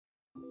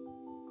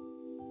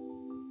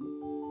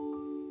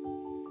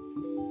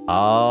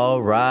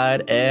All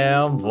right,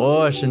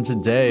 Ambush, and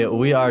today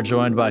we are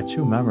joined by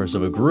two members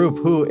of a group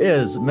who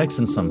is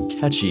mixing some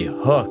catchy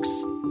hooks,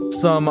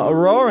 some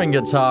roaring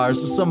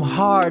guitars, some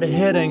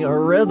hard-hitting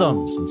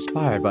rhythms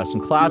inspired by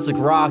some classic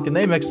rock, and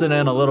they mix it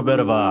in a little bit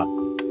of a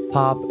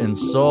pop and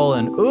soul,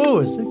 and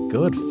ooh, is it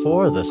good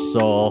for the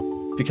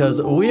soul?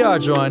 Because we are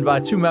joined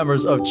by two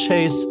members of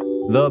Chase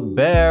the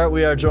Bear.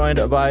 We are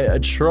joined by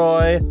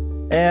Troy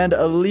and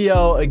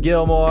Leo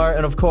Gilmore,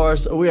 and of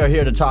course, we are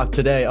here to talk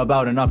today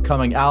about an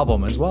upcoming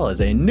album as well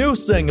as a new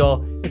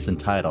single. It's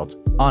entitled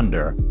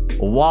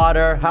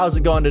Underwater. How's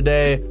it going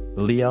today,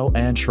 Leo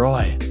and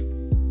Troy?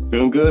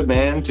 Doing good,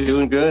 man.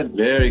 Doing good.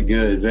 Very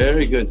good.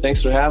 Very good.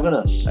 Thanks for having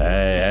us.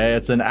 Hey,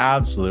 it's an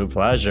absolute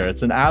pleasure.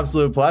 It's an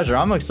absolute pleasure.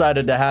 I'm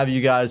excited to have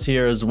you guys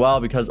here as well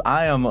because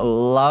I am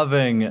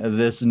loving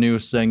this new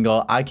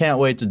single. I can't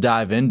wait to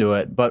dive into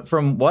it. But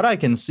from what I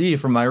can see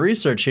from my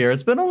research here,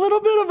 it's been a little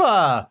bit of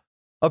a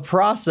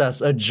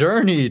process, a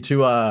journey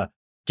to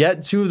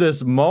get to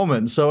this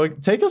moment. So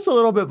take us a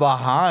little bit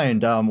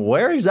behind.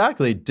 Where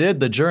exactly did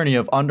the journey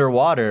of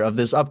Underwater of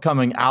this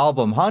upcoming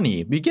album,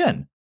 Honey,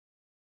 begin?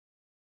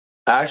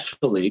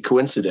 Actually,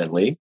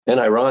 coincidentally and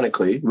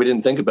ironically, we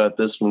didn't think about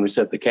this when we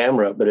set the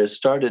camera up, but it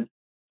started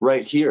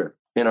right here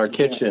in our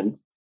kitchen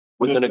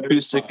with an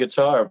acoustic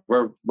guitar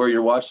where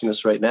you're watching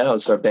us right now.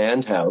 It's our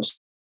band house.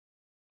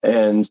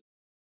 And,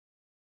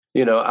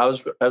 you know, I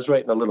was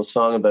writing a little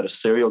song about a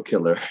serial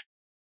killer.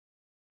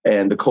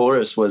 And the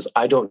chorus was,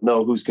 I don't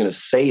know who's going to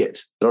say it.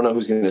 I don't know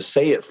who's going to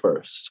say it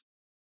first.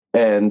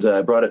 And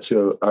I brought it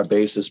to our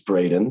bassist,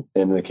 Braden,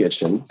 in the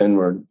kitchen, and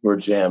we're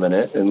jamming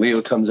it. And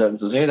Leo comes out and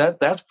says, hey,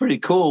 that's pretty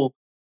cool.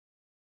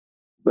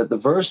 But the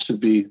verse should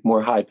be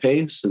more high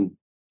pace. And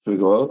we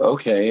go, oh,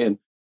 okay. And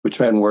we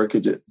try and work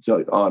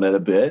on it a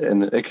bit.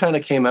 And it kind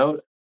of came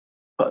out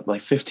like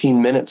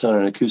 15 minutes on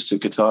an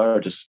acoustic guitar.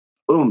 Just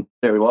boom,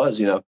 there he was,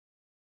 you know.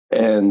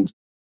 And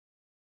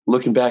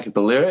looking back at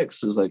the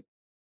lyrics, it was like,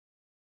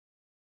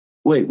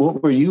 wait,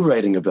 what were you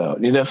writing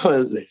about? You know,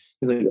 he's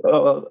like,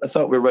 oh, I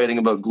thought we were writing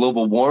about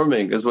global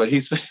warming, is what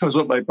he said, was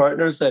what my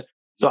partner said.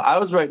 So I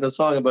was writing a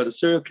song about a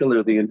serial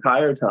killer the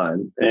entire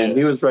time, and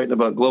he was writing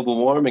about global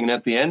warming. And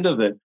at the end of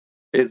it,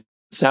 it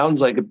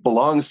sounds like it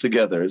belongs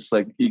together. It's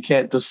like you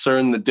can't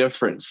discern the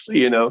difference,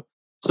 you know?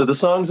 So the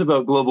song's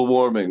about global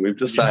warming, we've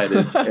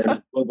decided,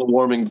 and global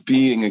warming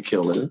being a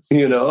killer,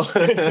 you know?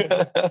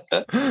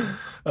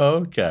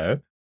 Okay.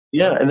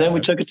 Yeah, and then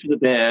we took it to the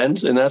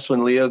band, and that's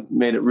when Leo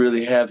made it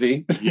really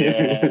heavy.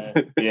 Yeah.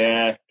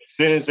 As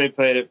soon as they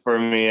played it for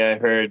me, I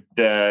heard,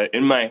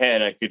 in my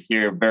head, I could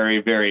hear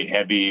very, very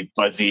heavy,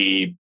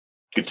 fuzzy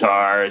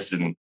guitars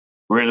and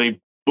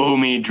really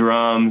boomy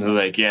drums. I was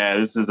like, yeah,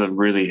 this is a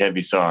really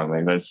heavy song.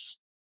 Like, let's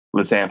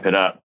amp it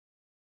up.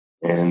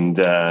 And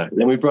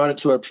then we brought it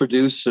to our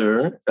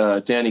producer,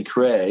 Danny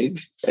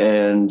Craig,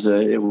 and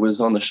it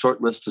was on the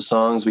short list of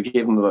songs. We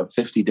gave him about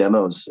 50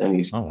 demos, and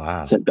he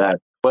sent back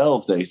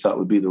 12 that he thought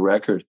would be the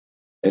record.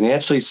 And he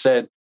actually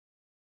said,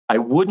 I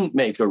wouldn't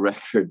make a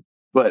record,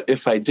 but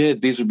if I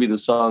did, these would be the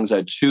songs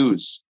I'd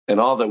choose. And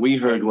all that we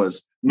heard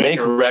was, make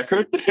a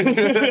record.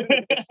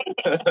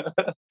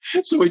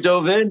 So we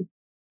dove in.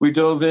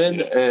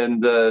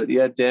 And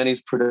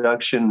Danny's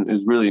production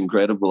is really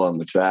incredible on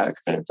the track.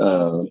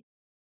 That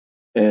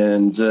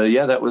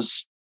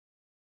was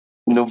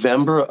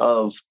November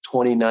of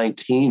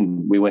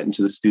 2019. We went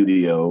into the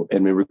studio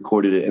and we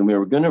recorded it, and we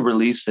were going to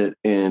release it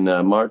in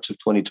March of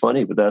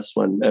 2020, but that's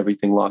when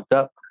everything locked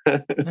up.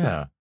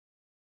 Yeah.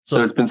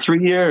 So it's been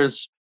 3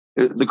 years.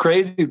 The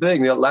crazy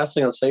thing, the last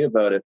thing I'll say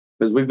about it,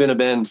 is we've been a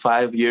band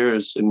 5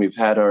 years, and we've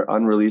had our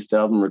unreleased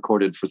album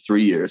recorded for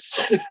 3 years.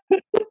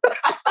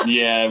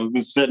 Yeah, we've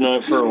been sitting on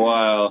it for a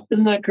while.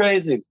 Isn't that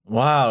crazy?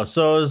 Wow.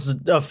 So it was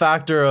a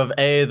factor of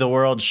A, the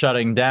world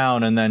shutting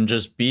down, and then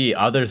just B,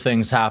 other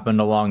things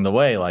happened along the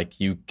way, like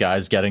you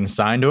guys getting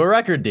signed to a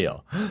record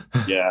deal.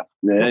 Yeah.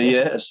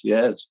 Yes.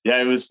 Yeah,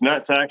 it was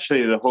nuts.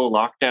 Actually, the whole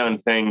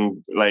lockdown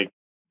thing, like,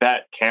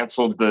 that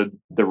canceled the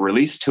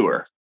release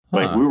tour.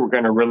 Like, we were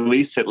going to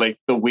release it like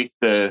the week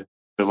the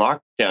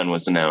lockdown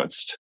was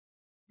announced.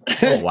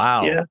 Oh,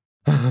 wow.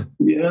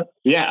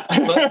 Yeah.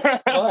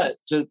 But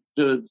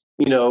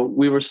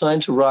we were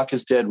signed to Rock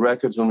is Dead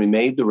Records when we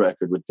made the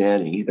record with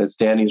Danny. That's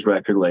Danny's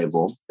record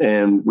label.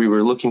 And we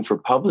were looking for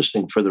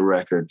publishing for the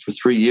record for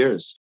 3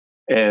 years.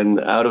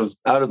 And out of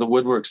the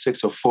woodwork,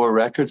 604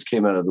 Records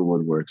came out of the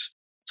woodworks.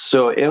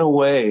 So in a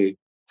way,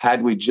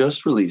 had we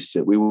just released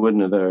it, we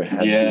wouldn't have ever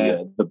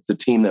had the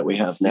team that we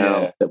have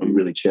now that we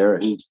really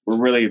cherish. We're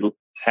really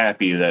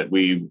happy that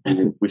we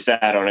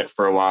sat on it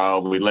for a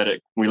while. We let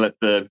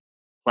the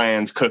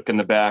plans cook in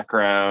the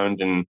background,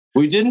 and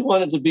we didn't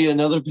want it to be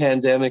another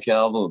pandemic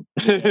album.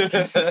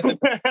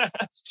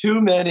 It's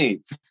too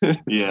many.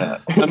 Yeah.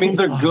 I mean,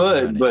 they're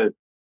good, but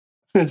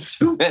it's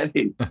too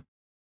many.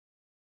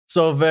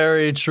 So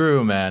very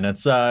true, man.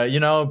 It's,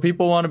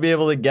 people want to be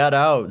able to get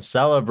out,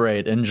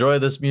 celebrate, enjoy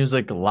this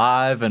music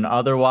live and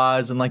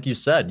otherwise. And like you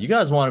said, you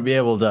guys want to be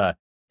able to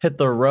hit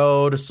the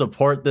road,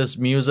 support this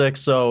music.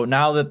 So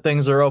now that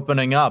things are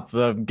opening up,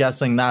 I'm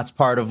guessing that's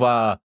part of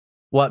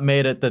what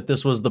made it that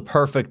this was the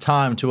perfect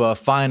time to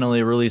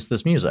finally release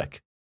this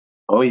music?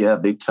 Oh yeah,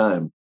 big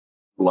time.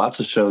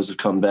 Lots of shows have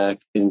come back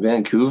in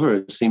Vancouver.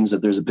 It seems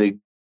that there's a big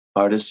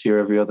artist here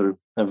every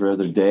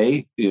other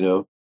day. You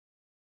know,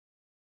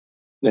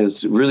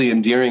 it's really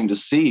endearing to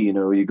see. You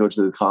know, you go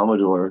to the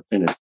Commodore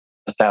and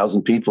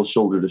 1,000 people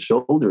shoulder to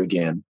shoulder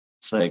again.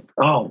 It's like,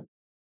 oh,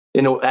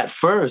 you know, at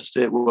first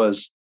it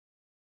was,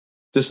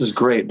 this is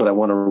great, but I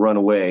want to run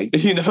away.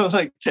 You know,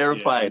 like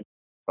terrified.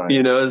 Yeah.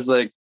 You know, it's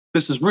like,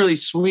 this is really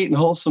sweet and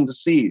wholesome to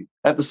see.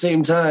 At the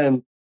same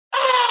time,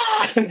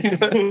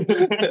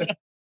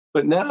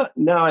 but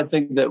now I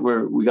think that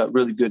we got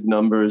really good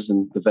numbers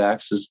and the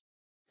Vax has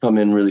come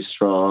in really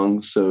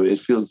strong. So it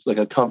feels like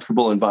a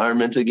comfortable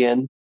environment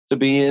again to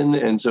be in.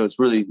 And so it's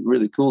really,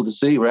 really cool to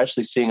see. We're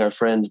actually seeing our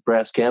friends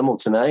Brass Camel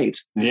tonight.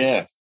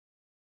 Yeah.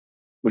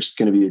 Which is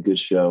going to be a good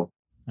show.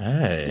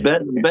 Hey.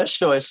 The best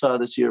show I saw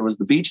this year was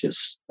the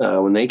Beaches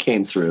when they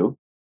came through.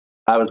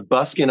 I was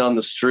busking on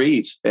the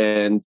street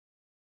and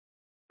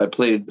I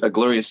played a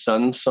Glorious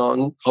Sun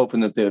song,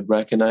 hoping that they would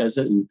recognize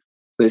it. And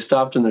they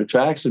stopped in their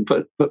tracks and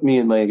put me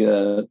and my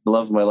the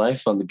love of my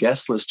life on the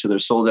guest list to their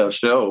sold out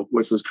show,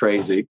 which was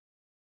crazy.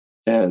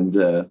 And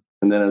then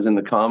I was in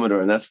the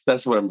Commodore, and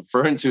that's what I'm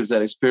referring to, is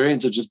that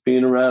experience of just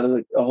being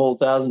around a whole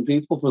 1,000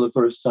 people for the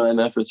first time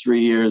after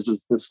 3 years.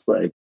 Was just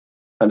like,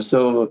 I'm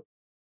so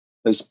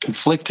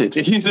conflicted.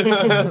 You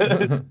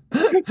know?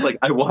 It's like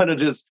I want to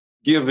just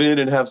give in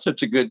and have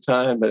such a good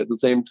time, but at the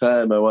same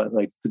time, I want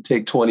like to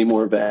take 20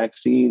 more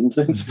vaccines.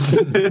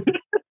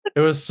 It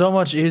was so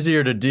much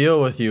easier to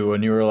deal with you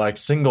when you were like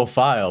single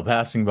file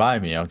passing by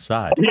me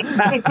outside.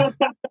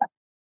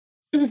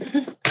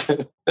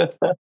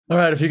 All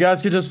right, if you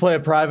guys could just play a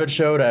private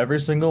show to every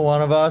single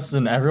one of us,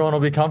 and everyone will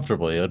be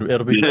comfortable.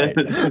 It'll be great.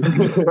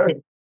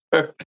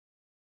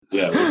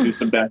 Yeah, we'll do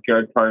some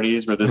backyard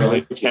parties where there's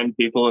only 10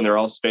 people and they're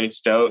all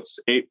spaced out,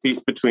 8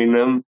 feet between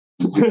them.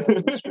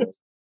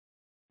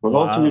 We're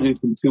hoping to do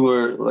some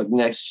tour like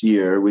next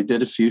year. We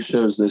did a few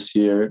shows this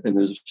year, and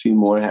there's a few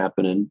more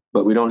happening,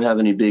 but we don't have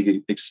any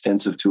big,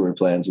 extensive tour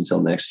plans until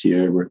next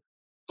year. We're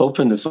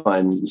hoping to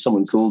find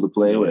someone cool to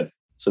play with.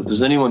 So if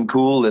there's anyone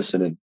cool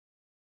listening,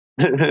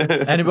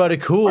 anybody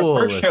cool?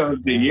 Our first show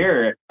of the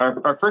year,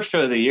 our first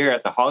show of the year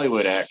at the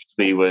Hollywood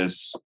actually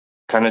was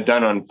kind of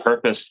done on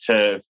purpose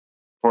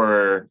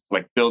for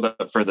like build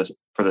up for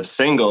the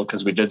single,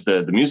 because we did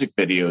the music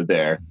video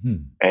there,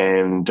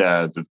 and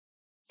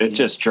it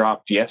just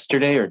dropped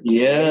yesterday or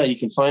today. Yeah, you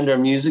can find our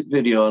music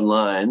video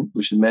online.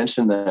 We should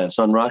mention that it's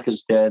on Rock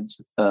is Dead's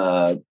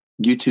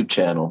YouTube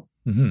channel,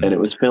 and it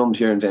was filmed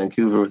here in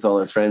Vancouver with all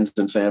our friends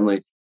and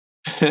family.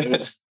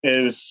 It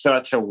was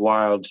such a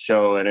wild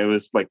show, and it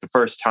was like the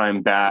first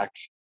time back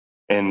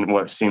in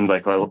what seemed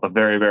like a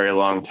very, very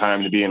long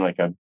time to be in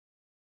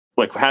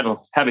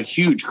have a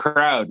huge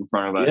crowd in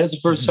front of us. Yeah, it's the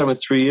first time in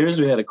 3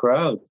 years we had a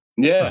crowd.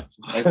 Yeah,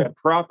 like a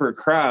proper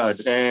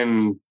crowd,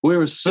 and we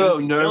were so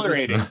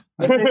nervous.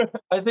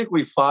 I think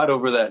we fought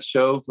over that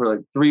show for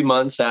like 3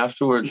 months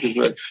afterwards. It was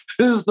like,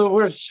 this is the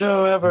worst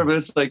show ever. But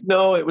it's like,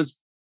 no, it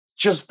was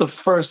just the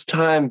first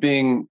time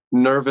being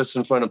nervous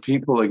in front of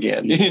people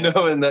again, you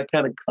know, and that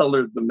kind of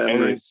colored the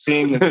memory. And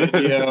seeing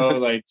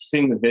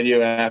the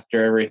video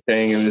after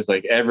everything, it was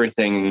like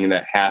everything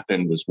that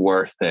happened was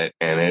worth it,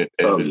 and it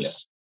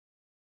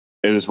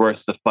was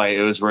worth the fight.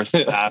 It was worth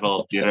the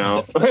battle, you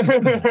know?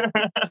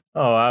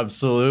 Oh,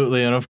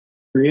 absolutely. And of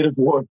creative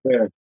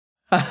warfare.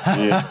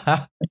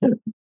 Yeah.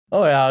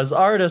 Oh, yeah. As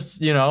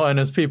artists, you know, and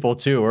as people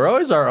too, we're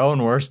always our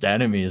own worst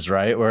enemies,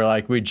 right? Where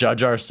like we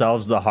judge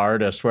ourselves the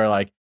hardest, where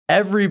like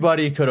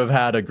everybody could have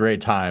had a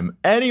great time.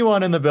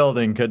 Anyone in the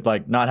building could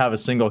like not have a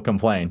single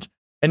complaint.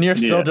 And you're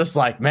still just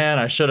like, man,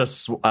 I should have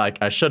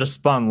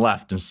spun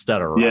left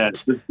instead of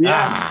right.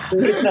 Yeah.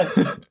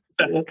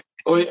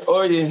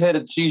 Or you hit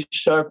a G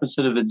sharp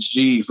instead of a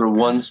G for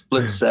one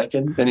split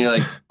second, and you're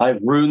like, I've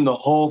ruined the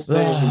whole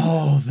thing. The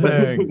whole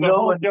thing.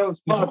 No one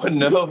knows. No one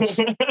knows.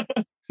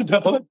 No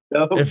one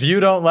knows. If you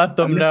don't let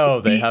them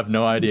know, they have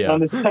no idea. On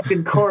the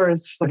second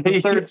chorus, like the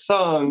third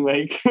song,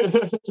 like.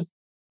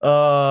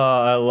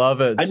 Oh, I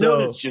love it. I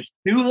noticed your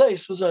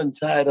shoelace was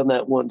untied on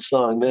that one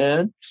song,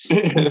 man.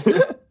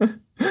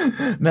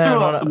 Man,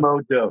 threw off the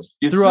mojo.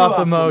 You threw off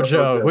the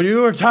mojo. When you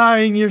were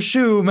tying your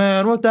shoe,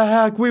 man, what the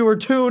heck? We were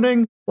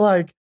tuning.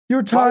 Like, you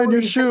were tying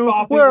your shoe.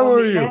 Where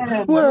were you?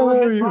 Where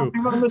were you?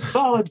 On the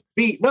solid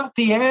beat, not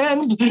the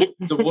end.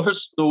 The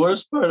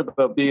worst part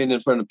about being in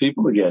front of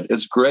people again,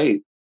 it's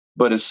great,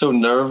 but it's so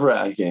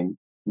nerve-wracking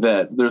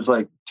that there's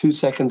like 2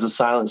 seconds of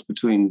silence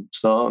between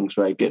songs,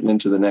 right? Getting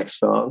into the next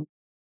song.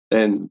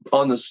 And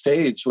on the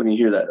stage, when you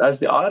hear that, as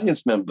the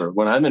audience member,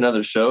 when I'm in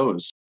other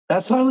shows,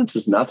 that silence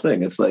is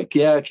nothing. It's like,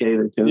 yeah, okay,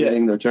 they're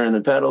tuning, they're turning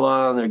the pedal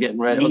on, they're getting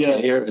ready.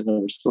 Okay, here, and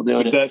we're still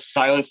doing it. That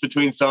silence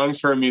between songs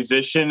for a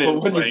musician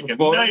is like a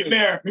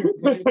nightmare.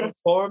 When you're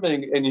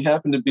performing and you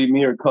happen to be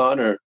me or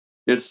Connor,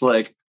 it's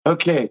like,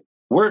 okay,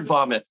 word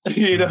vomit.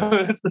 You know,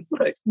 it's just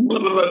like,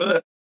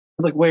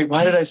 it's like, wait,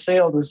 why did I say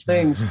all those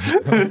things?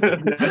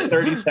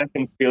 30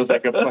 seconds feels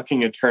like a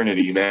fucking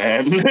eternity,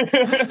 man.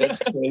 That's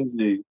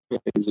crazy.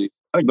 crazy.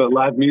 I like about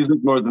live music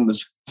more than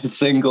the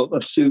single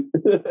of Suit.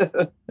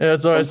 Yeah,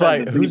 it's always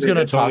Sometimes like, who's going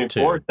to it's only talk to?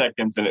 4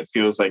 seconds, and it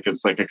feels like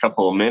it's like a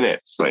couple of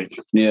minutes. Like,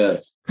 Yeah.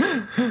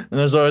 And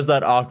there's always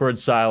that awkward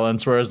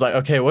silence where it's like,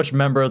 okay, which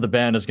member of the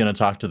band is going to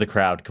talk to the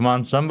crowd? Come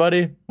on,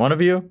 somebody? One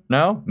of you?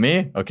 No?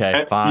 Me?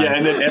 Okay, fine. Yeah,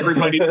 and then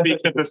everybody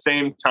speaks at the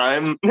same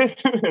time,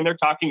 and they're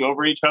talking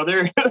over each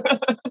other.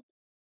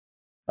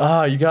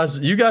 You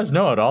guys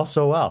know it all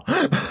so well.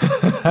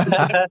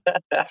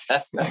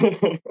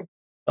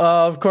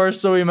 Of course,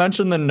 so we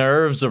mentioned the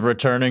nerves of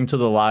returning to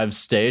the live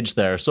stage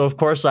there. So of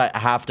course I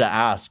have to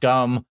ask,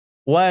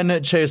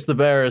 when Chase the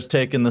Bear is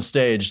taking the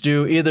stage,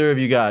 do either of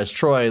you guys,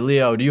 Troy,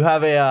 Leo, do you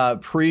have a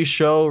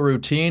pre-show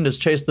routine? Does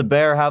Chase the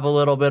Bear have a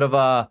little bit of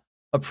a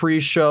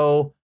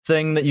pre-show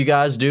thing that you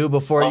guys do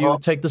before you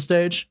take the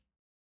stage?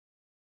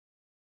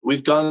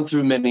 We've gone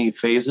through many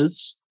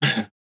phases.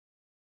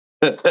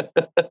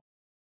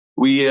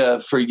 We,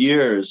 for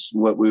years,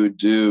 what we would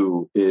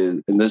do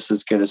is, and this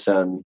is going to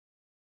sound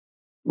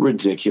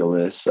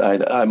ridiculous.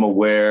 I'm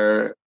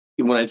aware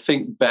when I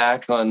think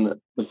back on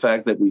the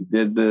fact that we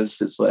did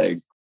this, it's like,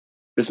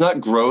 it's not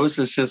gross.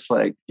 It's just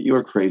like,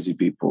 you're crazy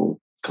people,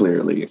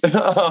 clearly.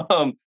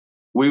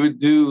 We would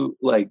do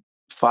like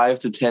 5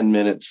 to 10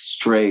 minutes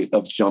straight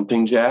of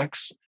jumping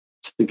jacks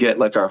to get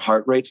like our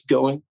heart rates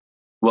going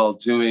while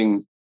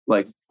doing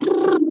like,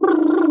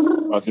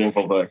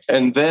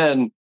 and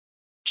then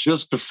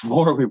just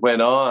before we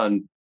went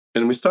on,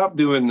 and we stopped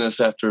doing this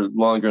after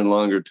longer and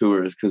longer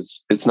tours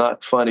because it's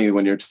not funny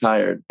when you're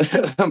tired,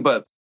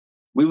 but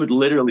we would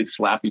literally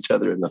slap each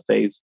other in the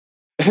face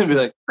and be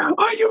like,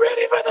 are you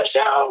ready for the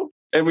show?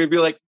 And we'd be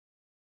like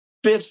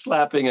bitch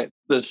slapping at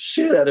the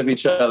shit out of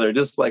each other,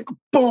 just like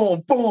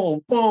boom,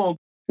 boom, boom.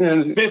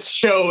 And Bitch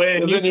show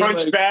in, you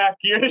punch like, back.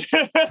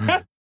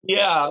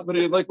 yeah, but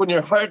like when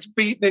your heart's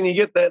beating and you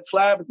get that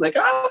slap, it's like,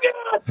 oh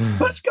God,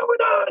 what's going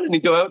on? And you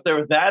go out there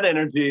with that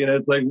energy, and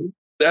it's like,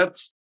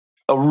 that's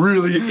a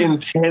really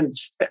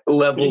intense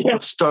level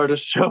to start a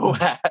show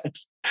at.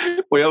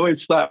 We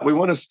always thought we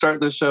want to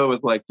start the show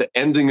with like the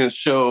ending of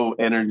show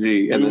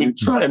energy, and then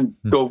try and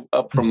go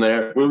up from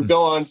there. We would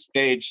go on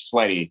stage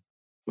sweaty.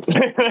 All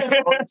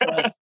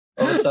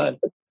the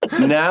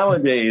time.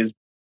 Nowadays,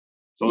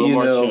 It's a little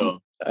more chill.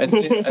 I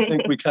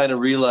think we kind of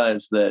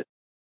realize that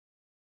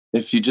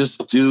if you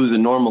just do the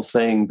normal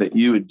thing that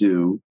you would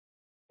do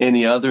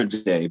any other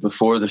day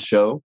before the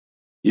show,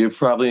 you're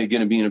probably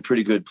going to be in a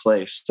pretty good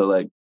place. So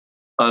like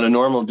on a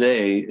normal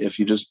day, if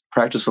you just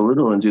practice a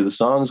little and do the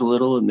songs a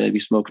little and maybe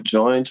smoke a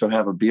joint or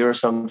have a beer or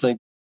something,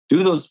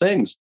 do those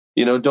things.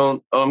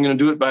 Don't, I'm going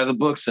to do it by the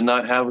books and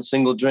not have a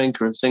single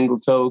drink or a single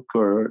Coke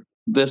or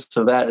this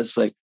or that. It's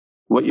like,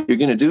 what you're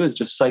going to do is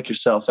just psych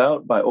yourself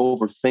out by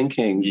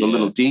overthinking the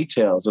little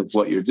details of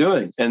what you're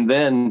doing. And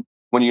then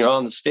when you're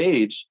on the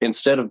stage,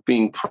 instead of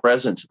being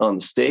present on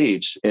the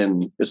stage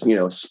and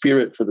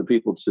spirit for the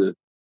people to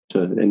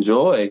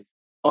enjoy,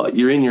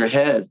 you're in your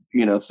head,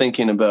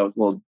 thinking about,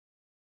 well,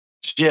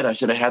 shit, I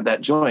should have had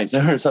that joint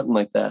or something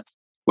like that.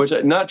 Which,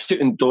 not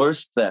to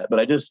endorse that, but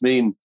I just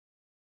mean,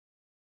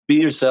 be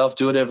yourself,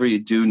 do whatever you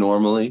do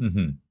normally,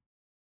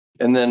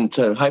 and then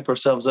to hype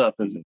ourselves up.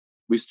 And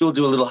we still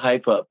do a little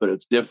hype up, but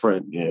it's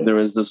different. Yeah. There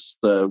was this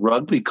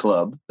rugby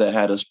club that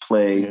had us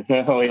play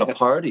a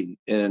party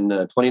in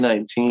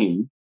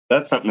 2019.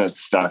 That's something that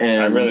stuck.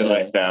 And I really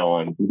like that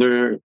one.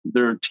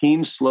 Their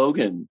team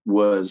slogan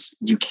was,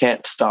 "You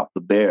can't stop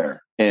the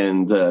bear."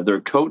 And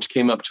their coach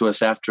came up to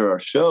us after our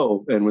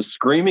show and was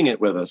screaming it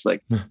with us,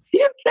 like,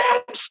 "You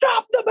can't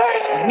stop the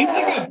bear!" He's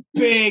like a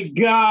big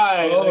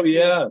guy. Oh,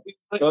 yeah.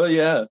 Oh,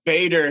 yeah.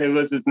 Vader, who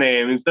was his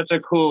name. He's such a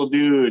cool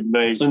dude.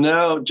 Like, so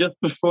now, just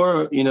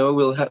before,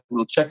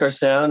 we'll check our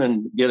sound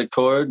and get a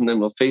chord, and then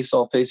we'll face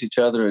each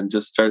other and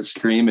just start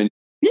screaming,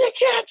 "You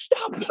can't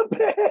stop the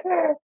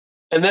bear!"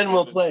 And then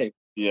we'll play.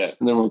 Yeah.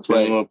 And then we'll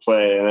play.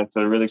 And that's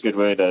a really good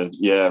way to,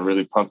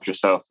 really pump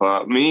yourself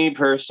up. Me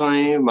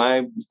personally,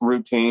 my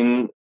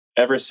routine,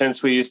 ever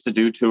since we used to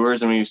do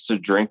tours and we used to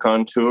drink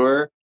on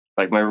tour,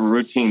 like my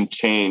routine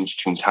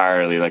changed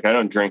entirely. Like I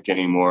don't drink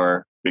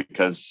anymore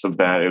because of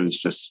that. It was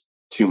just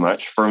too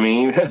much for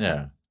me.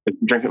 Yeah.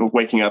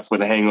 Waking up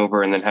with a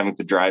hangover and then having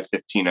to drive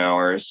 15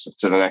 hours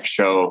to the next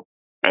show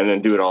and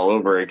then do it all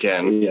over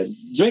again. Yeah.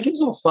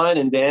 Drinking's all fine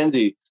and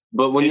dandy.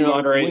 But when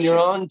you're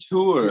on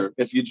tour,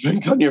 if you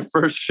drink on your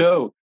first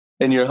show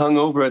and you're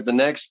hungover at the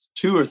next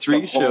 2 or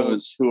 3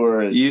 shows,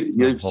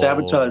 you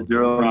sabotage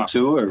your own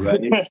tour,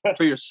 right?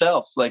 For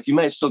yourself. Like you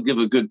might still give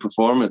a good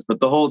performance, but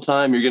the whole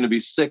time you're going to be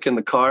sick in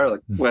the car.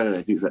 Like, why did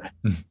I do that?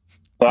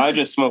 But I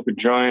just smoke a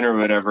joint or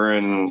whatever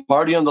and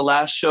party on the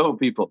last show,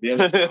 people.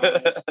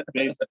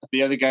 The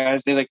other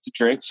guys, they like to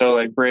drink. So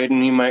like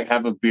Braden, he might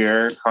have a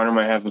beer. Connor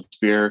might have a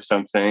beer or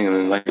something. And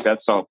then like,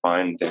 that's all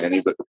fine, Danny.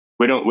 But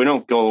we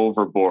don't go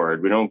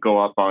overboard. We don't go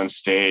up on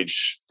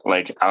stage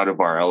like out of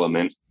our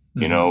element.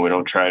 We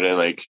don't try to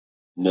like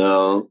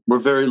No, we're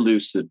very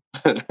lucid.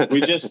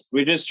 we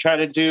just try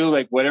to do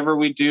like whatever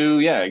we do.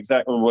 Yeah,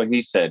 exactly what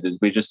he said is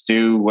we just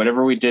do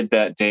whatever we did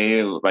that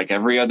day, like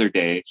every other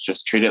day.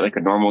 Just treat it like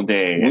a normal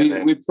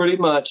day. We pretty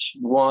much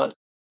want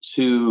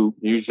to,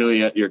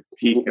 usually at your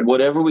peak,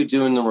 whatever we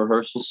do in the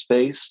rehearsal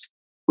space,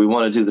 we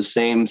want to do the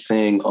same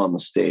thing on the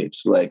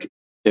stage. Like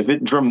if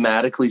it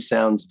dramatically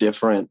sounds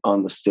different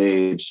on the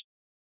stage,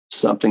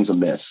 something's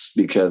amiss,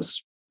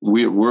 because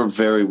we're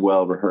very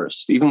well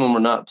rehearsed. Even when we're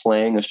not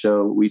playing a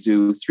show, we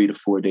do 3 to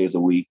 4 days a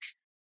week,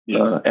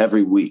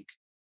 every week.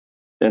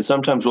 And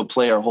sometimes we'll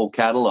play our whole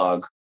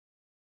catalog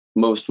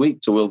most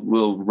weeks. So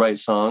we'll write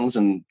songs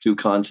and do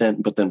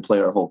content, but then play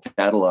our whole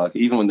catalog,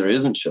 even when there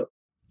isn't show.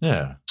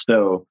 Yeah.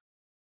 So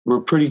we're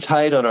pretty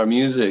tight on our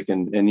music,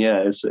 and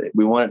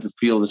we want it to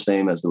feel the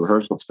same as the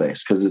rehearsal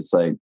space, because it's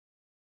like,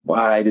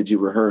 why did you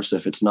rehearse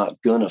if it's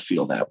not gonna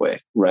feel that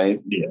way,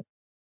 right? Yeah.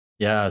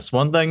 Yes,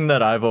 one thing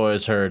that I've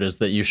always heard is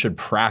that you should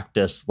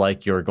practice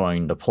like you're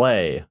going to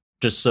play,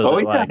 just so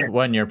that like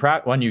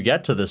when you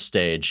get to the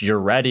stage, you're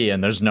ready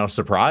and there's no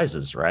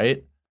surprises,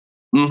 right?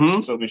 Mm-hmm.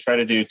 That's what we try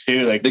to do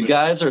too. Like the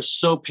guys are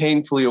so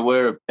painfully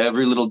aware of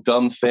every little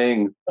dumb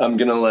thing I'm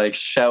gonna like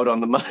shout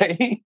on the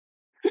mic.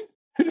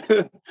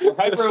 We're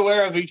hyper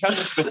aware of each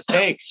other's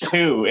mistakes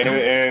too,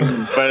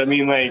 but I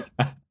mean, like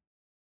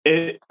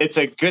it's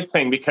a good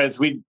thing, because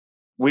we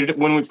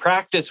when we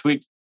practice,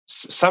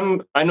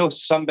 I know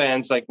some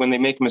bands, like when they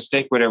make a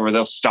mistake, whatever,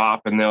 they'll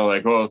stop and they'll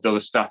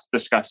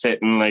discuss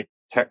it and like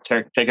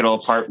take it all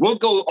apart. We'll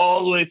go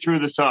all the way through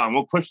the song.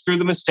 We'll push through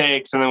the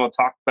mistakes and then we'll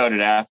talk about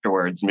it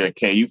afterwards and be like,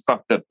 "Hey, you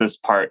fucked up this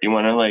part. You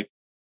want to like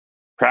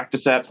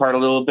practice that part a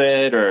little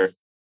bit?" Or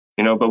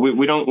but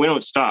we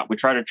don't stop. We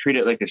try to treat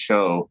it like a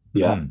show.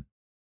 Yeah,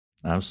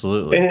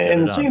 absolutely.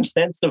 And the same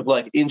sense of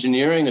like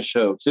engineering a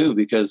show too,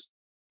 because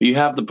you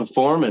have the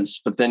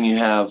performance, but then you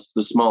have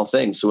the small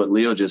things. So what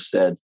Leo just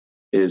said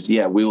is,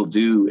 we will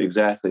do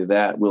exactly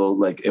that. We'll,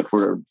 like, if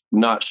we're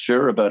not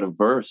sure about a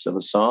verse of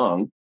a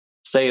song,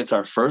 say it's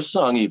our first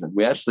song even.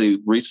 We actually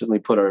recently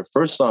put our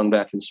first song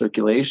back in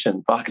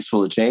circulation, Pockets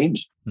Full of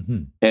Change.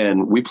 Mm-hmm.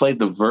 And we played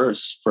the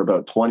verse for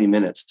about 20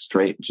 minutes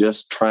straight,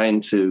 just trying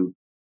to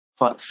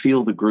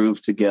feel the groove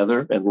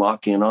together and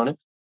lock in on it.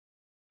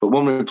 But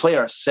when we play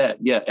our set,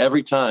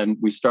 every time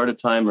we start a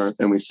timer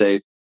and we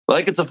say,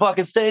 like it's a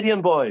fucking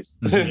stadium, boys.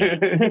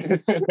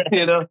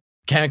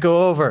 Can't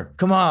go over.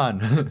 Come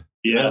on.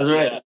 Yeah,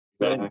 right.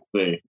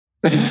 Exactly.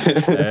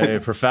 Hey,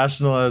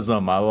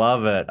 professionalism. I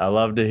love it. I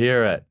love to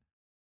hear it.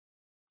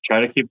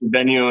 Try to keep the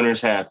venue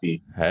owners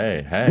happy.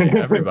 Hey,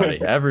 everybody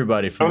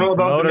from the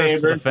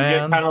promoters to the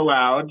fans. Kind of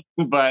loud,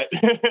 but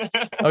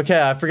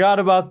okay, I forgot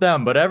about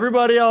them, but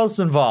everybody else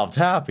involved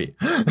happy.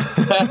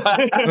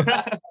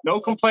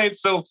 No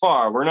complaints so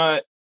far. We're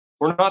not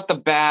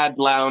the bad,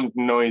 loud,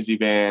 noisy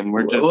band.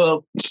 We're just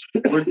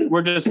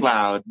we're just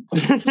loud.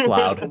 Just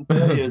loud.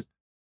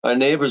 Our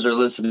neighbors are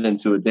listening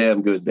to a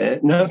damn good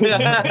band. No.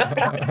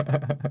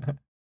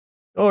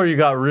 Or you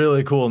got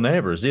really cool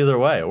neighbors. Either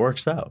way, it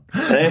works out.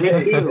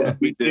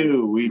 We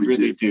do. We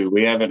really do.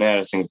 We haven't had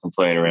a single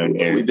complaint around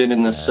here. We've been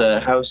in this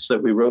house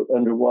that we wrote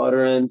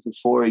Underwater in for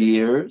 4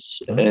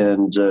 years,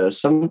 and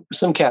some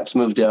cats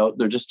moved out.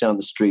 They're just down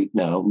the street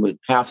now, but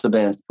half the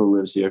band still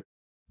lives here.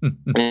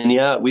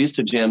 And we used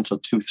to jam till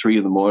 2-3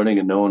 in the morning,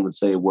 and no one would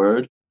say a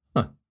word.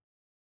 Huh.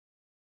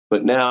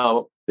 But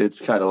now it's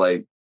kind of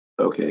like,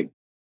 okay,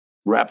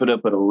 wrap it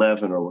up at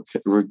 11 or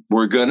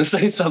we're going to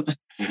say something.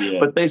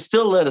 Yeah. But they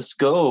still let us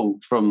go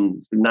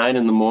from 9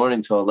 in the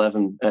morning till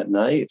 11 at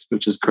night,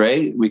 which is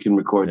great. We can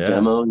record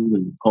demos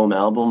and home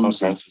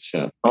albums.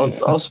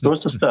 All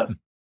sorts of stuff.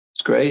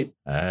 It's great.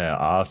 Hey,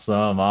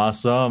 awesome.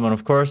 And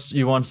of course,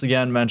 you once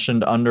again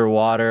mentioned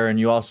Underwater, and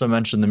you also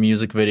mentioned the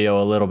music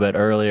video a little bit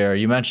earlier.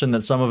 You mentioned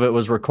that some of it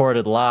was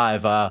recorded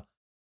live. I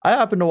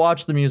happened to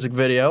watch the music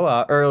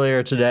video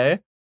earlier today.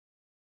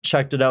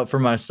 Checked it out for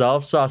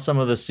myself, saw some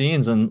of the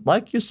scenes, and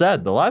like you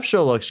said, the live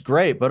show looks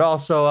great, but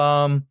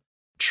also,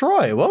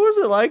 Troy, what was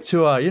it like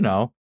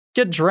to,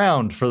 get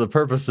drowned for the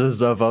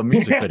purposes of a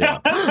music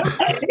video?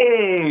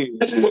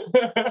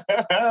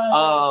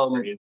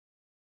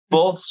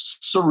 Both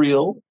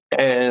surreal,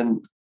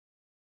 and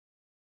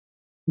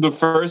the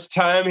first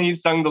time he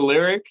sung the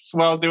lyrics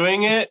while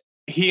doing it,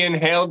 he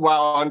inhaled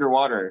while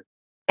underwater.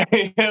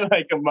 He had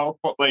like a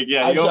mouthful, he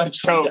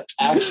almost choked.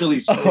 Actually,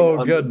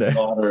 oh goodness!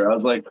 I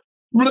was like,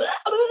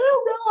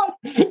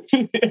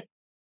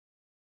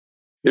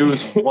 it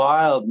was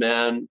wild,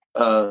 man.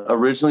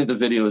 Originally, the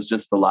video was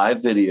just the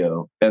live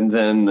video, and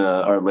then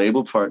our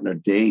label partner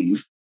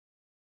Dave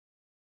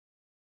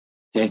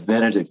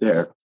Benedict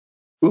there.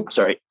 Oops,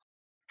 sorry,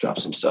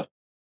 dropped some stuff.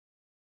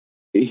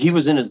 He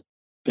was in his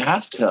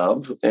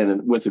bathtub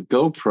and with a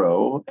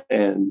GoPro,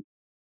 and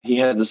he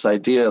had this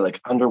idea like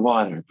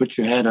underwater. Put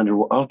your head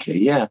underwater. Okay,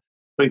 yeah.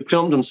 So he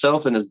filmed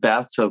himself in his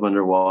bathtub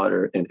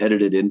underwater and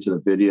edited into the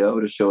video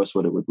to show us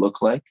what it would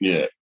look like.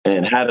 Yeah.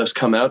 And had us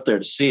come out there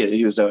to see it.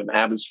 He was out in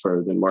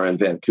Abbotsford and we're in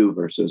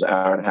Vancouver. So it was an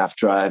hour and a half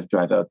drive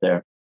out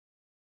there.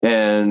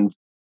 And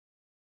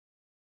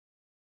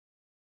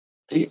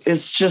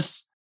it's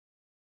just,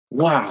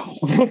 Wow.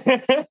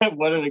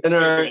 What an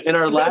In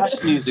our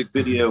last music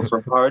video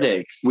for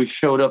Heartache, we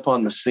showed up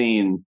on the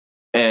scene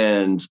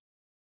and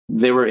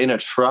they were in a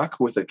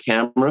truck with a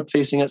camera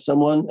facing at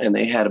someone, and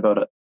they had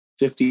about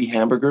 50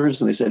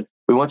 hamburgers, and they said,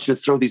 "We want you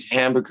to throw these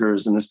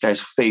hamburgers in this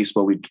guy's face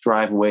while we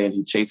drive away and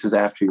he chases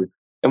after you."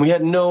 And we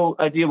had no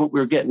idea what we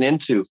were getting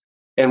into.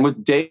 And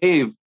with Dave,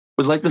 it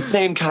was like the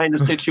same kind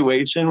of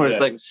situation where it's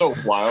like, so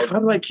wild. how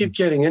do I keep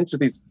getting into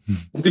these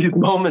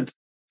moments?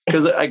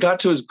 Because I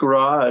got to his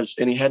garage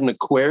and he had an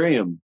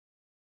aquarium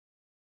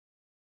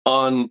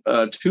on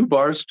 2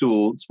 bar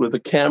stools with a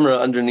camera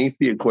underneath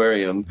the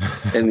aquarium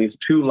and these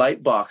 2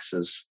 light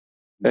boxes.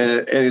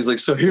 And he's like,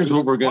 "So here's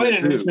what we're going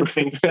to do."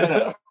 Interesting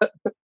setup.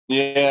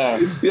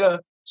 Yeah. Yeah.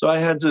 So I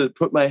had to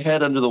put my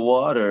head under the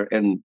water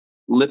and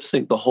lip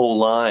sync the whole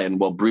line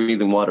while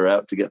breathing water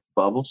out to get the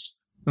bubbles.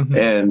 Mhm.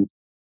 And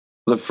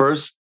the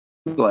first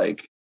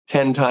like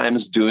 10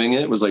 times doing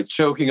it was like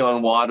choking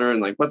on water and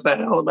like, what the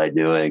hell am I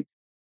doing?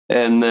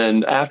 And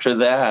then after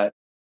that,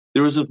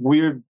 there was a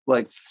weird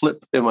like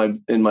flip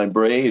in my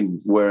brain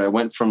where I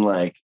went from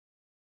like,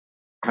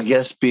 I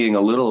guess being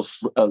a little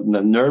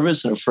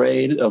nervous and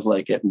afraid of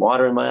like getting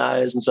water in my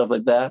eyes and stuff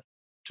like that,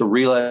 to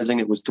realizing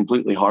it was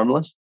completely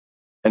harmless.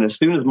 And as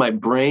soon as my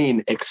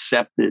brain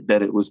accepted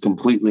that it was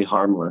completely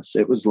harmless,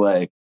 it was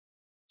like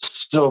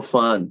so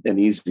fun and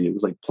easy. It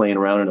was like playing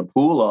around in a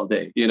pool all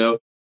day, you know?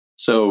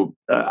 So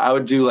I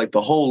would do like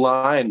the whole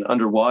line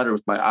underwater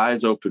with my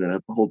eyes open, and I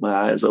would hold my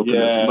eyes open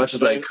as much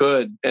as I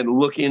could and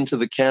look into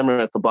the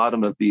camera at the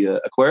bottom of the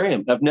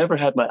aquarium. I've never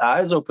had my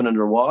eyes open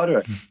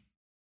underwater.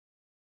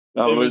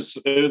 I would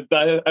say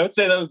that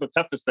was the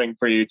toughest thing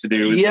for you to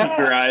do, was keep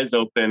your eyes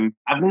open.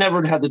 I've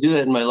never had to do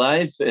that in my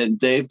life. And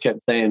Dave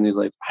kept saying, he's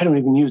like, "I don't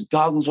even use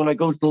goggles when I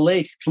go to the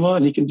lake. Come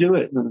on, you can do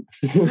it."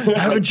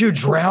 Haven't you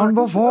drowned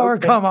before?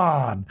 Come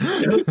on.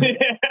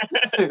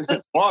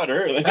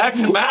 Water. Back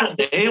in my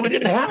day, we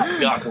didn't have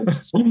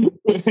goggles.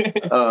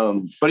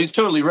 But he's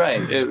totally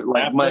right.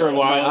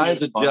 My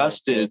eyes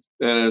adjusted,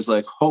 and it was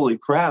like, holy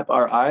crap,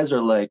 our eyes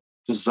are like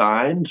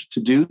designed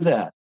to do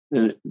that.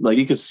 Like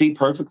you could see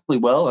perfectly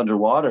well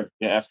underwater.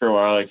 Yeah, after a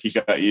while, like he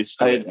got used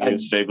to it. He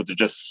was able to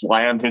just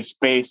slam his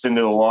face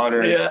into the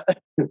water. Yeah,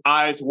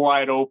 eyes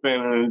wide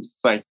open, and it's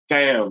like,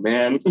 damn,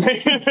 man.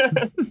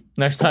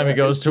 Next time he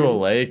goes to a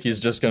lake, he's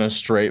just gonna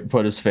straight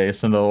put his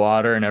face into the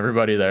water, and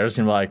everybody there is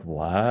gonna be like,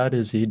 "What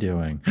is he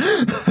doing?"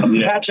 I'm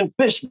catching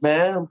fish,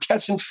 man. I'm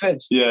catching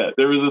fish. Yeah,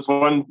 there was this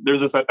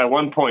at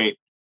one point,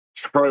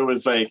 Troy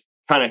was like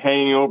kind of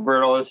hanging over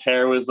it. All his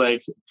hair was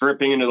like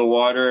dripping into the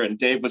water, and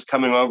Dave was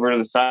coming over to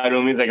the side of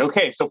him. He's like,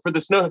 "Okay, so for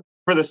this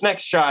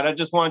next shot, I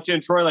just want you."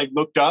 And Troy like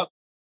looked up,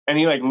 and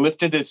he like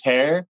lifted his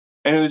hair,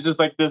 and it was just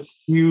like this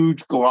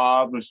huge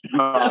glob of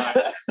snot.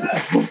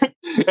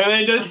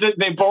 And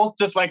they both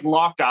just like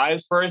locked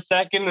eyes for a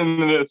second,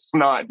 and then the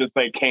snot just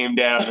like came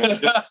down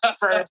and just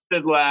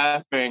bursted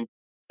laughing.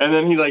 And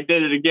then he like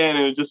did it again,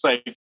 and it was just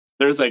like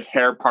there's like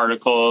hair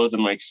particles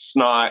and like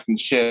snot and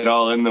shit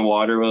all in the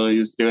water while he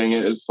was doing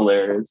it. It's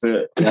hilarious.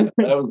 That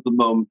was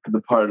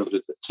the part of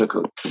it that took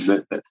a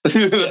commitment.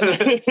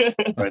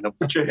 Right, now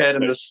put your head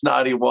in the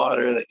snotty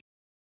water.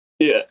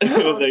 Yeah. I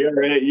was like, all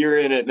right, you're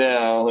in it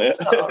now.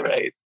 All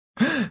right.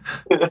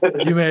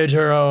 You made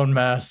your own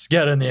mess.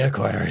 Get in the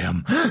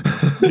aquarium.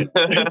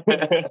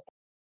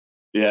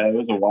 Yeah, it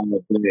was a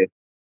wild day.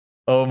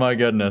 Oh my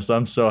goodness.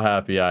 I'm so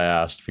happy I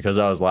asked, because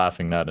I was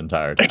laughing that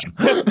entire time.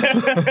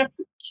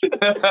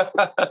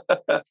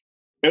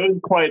 It was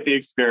quite the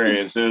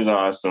experience. It was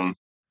awesome.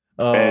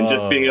 And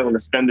just being able to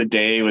spend the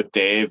day with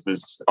Dave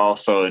was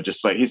also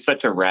just like, he's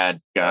such a rad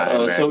guy.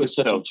 Oh, so it's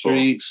such a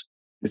treat.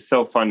 It's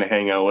so fun to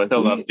hang out with. I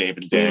love Dave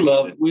and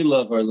Danny. We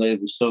love our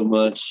label so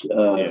much.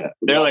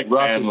 They're like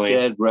Rock family. is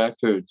Dead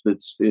Records.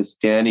 It's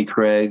Danny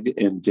Craig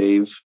and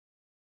Dave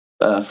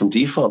from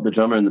Default, the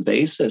drummer and the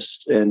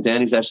bassist. And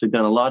Danny's actually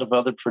done a lot of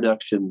other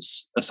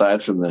productions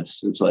aside from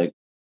this. It's like,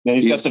 yeah,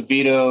 he's got the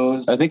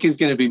Vito's. I think he's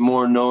going to be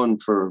more known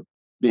for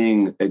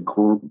being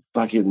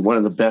fucking one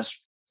of the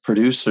best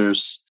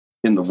producers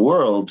in the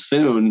world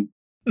soon,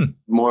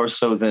 more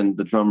so than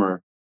the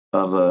drummer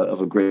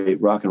of a great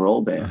rock and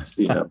roll band.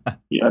 You know,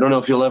 I don't know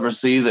if you'll ever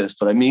see this,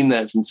 but I mean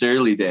that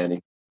sincerely,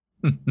 Danny.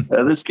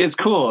 This is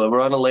cool.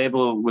 We're on a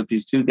label with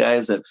these 2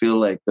 guys that feel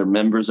like they're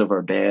members of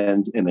our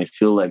band, and they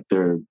feel like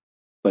they're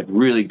like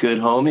really good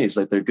homies,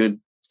 like they're good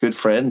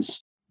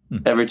friends.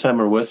 Every time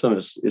we're with them,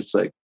 it's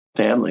like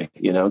family.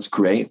 You know, it's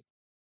great.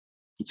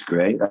 It's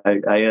great.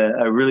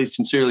 I really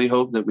sincerely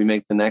hope that we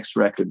make the next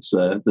records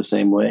the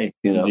same way.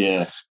 You know.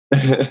 Yeah.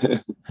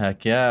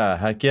 Heck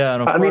yeah.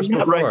 And of I course, mean,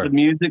 not write the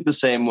music the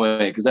same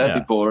way, because that'd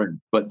be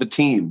boring. But the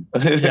team.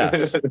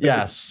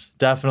 Yes,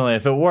 definitely.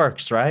 If it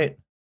works, right?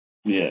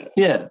 Yeah.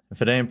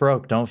 If it ain't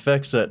broke, don't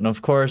fix it. And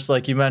of course,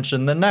 like you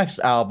mentioned, the next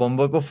album.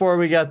 But before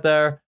we get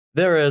there,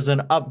 there is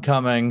an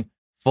upcoming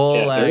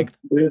full-length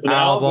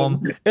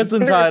album. It's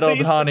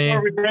entitled Honey.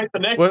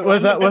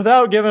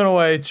 Without giving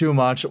away too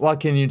much,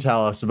 what can you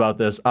tell us about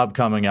this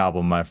upcoming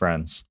album, my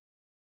friends?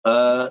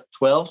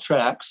 12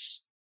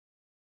 tracks,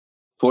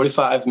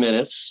 45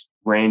 minutes.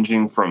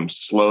 ranging from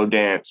slow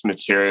dance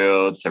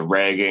material to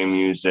reggae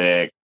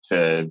music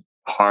to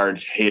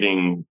hard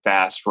hitting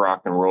fast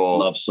rock and roll,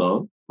 love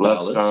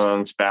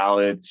songs,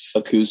 ballads,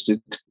 acoustic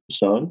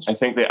songs. I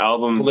think the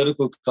album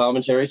political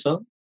commentary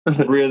song. I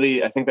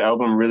think the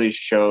album really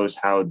shows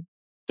how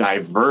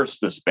diverse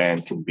this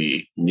band can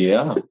be.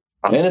 Yeah.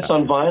 And it's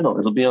on vinyl.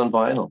 It'll be on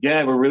vinyl.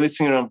 Yeah, we're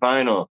releasing it on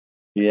vinyl.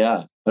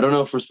 Yeah. I don't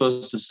know if we're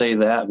supposed to say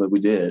that, but we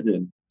did.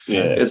 And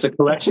yeah, it's a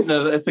collection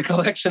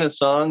of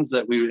songs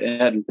that we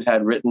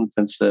had written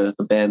since the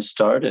band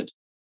started.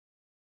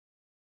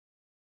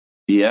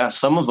 Yeah,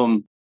 some of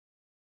them,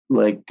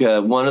 like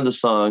one of the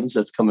songs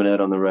that's coming out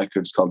on the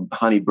record is called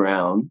Honey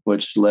Brown,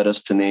 which led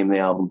us to name the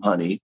album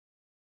Honey.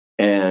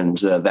 And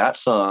that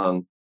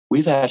song,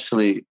 we've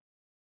actually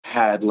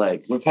had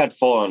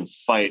full on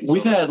fights.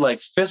 We've had like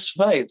fist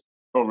fights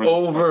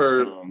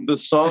over the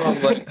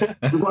song. Like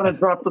we want to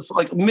drop this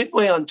like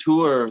midway on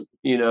tour,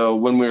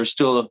 when we were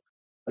still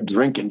a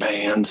drinking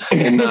band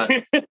and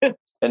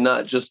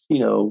not just,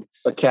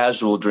 a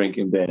casual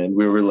drinking band.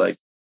 We were like,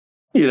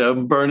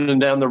 burning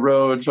down the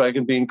road,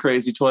 fucking being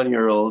crazy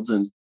 20-year-olds.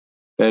 And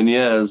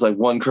yeah, it was like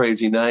one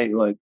crazy night,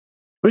 like,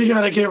 we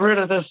got to get rid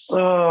of this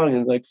song.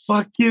 And like,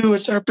 fuck you,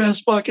 it's our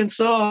best fucking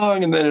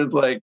song. And then it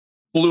like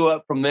blew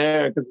up from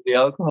there because of the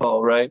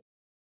alcohol, right?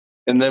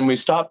 And then we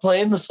stopped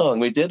playing the song.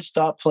 We did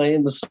stop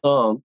playing the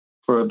song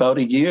for about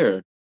a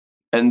year.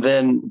 And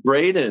then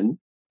Braden,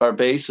 our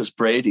bassist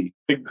Brady,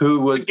 who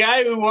was the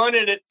guy who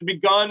wanted it to be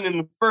gone in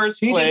the first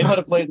place, he didn't know how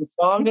to play the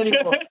song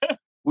anymore.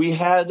 We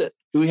had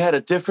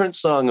a different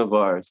song of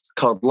ours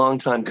called Long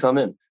Time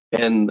Coming.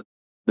 And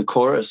the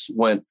chorus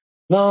went,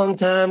 long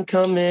time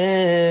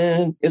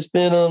coming, it's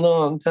been a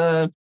long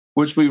time,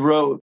 which we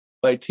wrote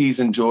by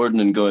teasing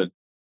Jordan and going,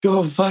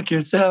 go fuck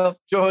yourself,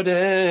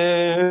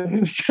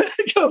 Jordan.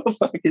 Go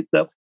fuck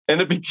yourself. And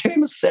it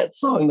became a set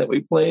song that we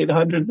played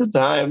hundreds of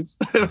times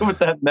with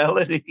that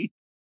melody.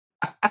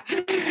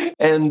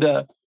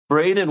 And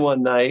Braden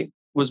one night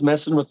was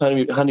messing with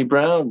Honey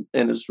Brown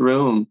in his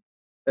room.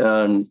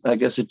 I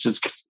guess it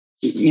just,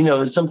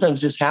 it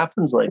sometimes just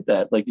happens like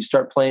that. Like you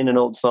start playing an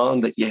old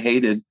song that you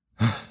hated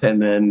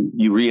and then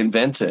you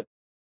reinvent it.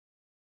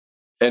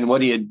 And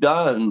what he had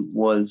done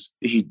was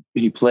he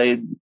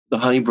played the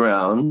Honey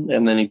Brown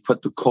and then he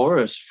put the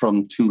chorus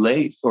from Too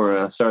Late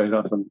from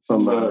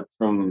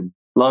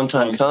Long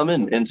Time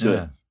Coming into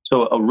it.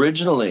 So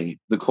originally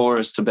the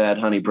chorus to Bad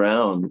Honey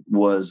Brown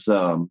was,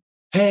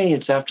 hey,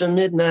 it's after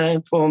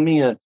midnight, pour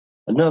me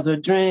another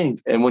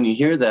drink. And when you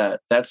hear that,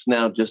 that's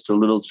now just a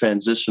little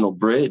transitional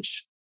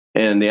bridge.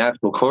 And the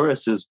actual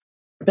chorus is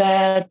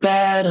Bad,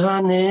 Bad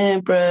Honey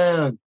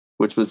Brown,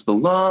 which was the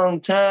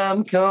long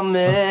time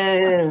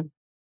coming.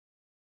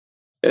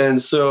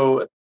 And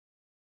so,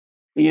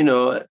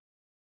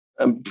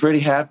 I'm pretty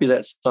happy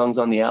that song's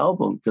on the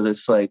album because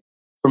it's like,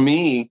 for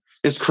me,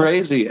 it's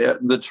crazy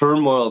the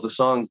turmoil the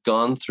song's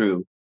gone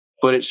through.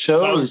 But it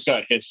shows.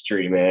 Song's got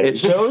history, man. It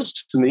shows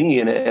to me,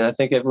 and I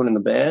think everyone in the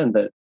band,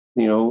 that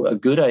a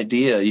good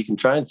idea, you can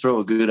try and throw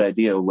a good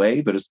idea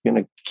away, but it's going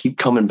to keep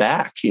coming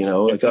back.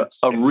 Like a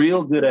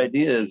real good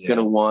idea is going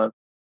to want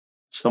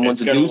someone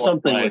to do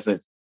something with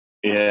it.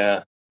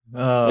 Yeah.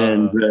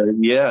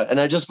 And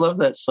I just love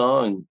that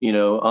song.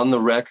 On the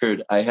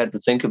record, I had to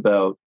think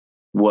about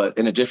what,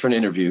 in a different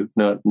interview,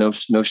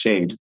 no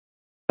shade,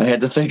 I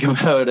had to think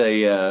about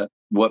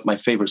what my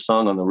favorite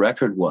song on the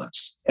record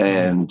was.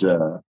 And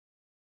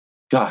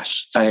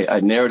gosh, I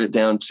narrowed it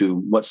down to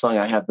what song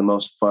I have the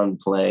most fun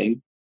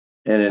playing.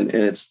 And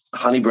it's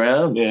Honey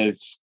Brown. Yeah,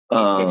 it's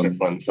such a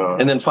fun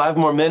song. And then 5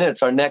 More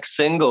Minutes, our next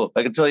single.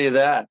 I can tell you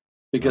that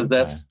because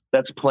that's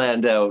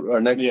planned out. Our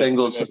next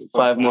single is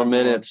 5 More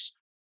Minutes.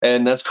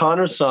 And that's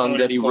Connor's song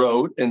that he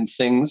wrote and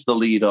sings the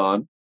lead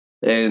on.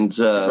 And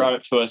he brought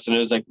it to us, and it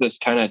was like this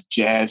kind of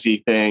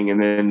jazzy thing,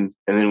 and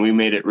then we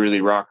made it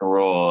really rock and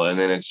roll, and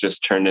then it's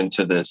just turned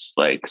into this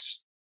like.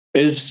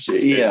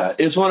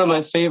 It's one of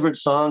my favorite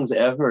songs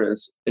ever.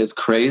 It's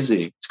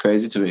crazy. It's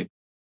crazy to me.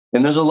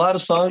 And there's a lot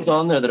of songs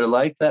on there that are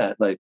like that.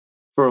 Like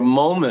for a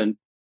moment,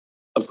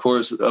 of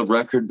course, a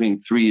record being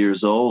 3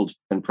 years old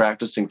and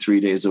practicing 3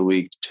 days a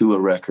week to a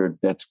record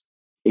that's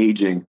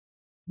aging,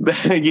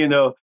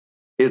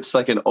 it's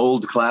like an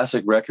old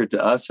classic record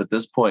to us at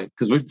this point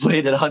because we've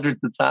played it hundreds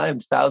of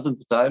times,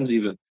 thousands of times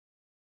even.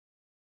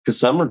 Because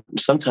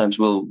sometimes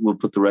we'll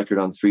put the record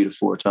on 3 to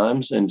 4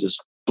 times and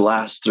just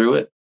blast through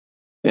it.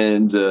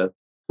 And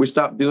we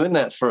stopped doing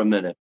that for a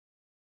minute.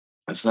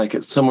 It's like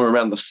it's somewhere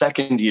around the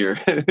second year.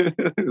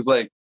 It's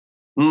like,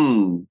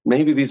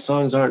 maybe these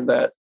songs aren't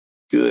that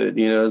good.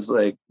 It's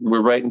like we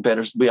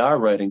are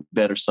writing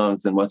better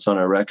songs than what's on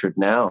our record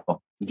now,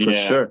 for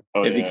sure.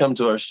 If you come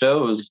to our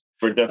shows,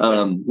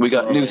 we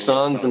got new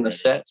songs in the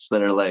sets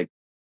that are like,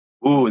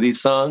 ooh,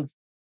 these songs.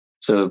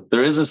 So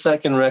there is a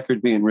second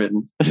record being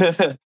written.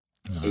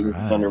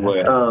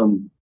 Underway.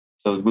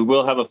 So we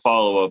will have a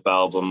follow-up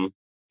album,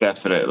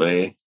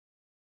 definitely.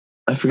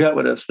 I forgot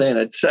what I was saying.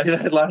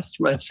 I lost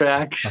my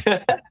track. He's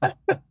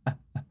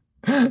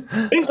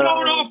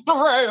going off the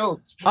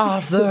rails.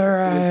 Off the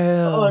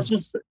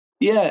rails.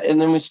 Yeah, and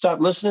then we stopped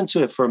listening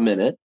to it for a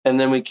minute, and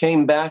then we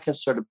came back and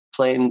started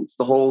playing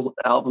the whole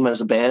album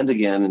as a band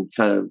again, and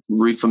kind of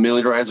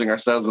refamiliarizing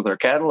ourselves with our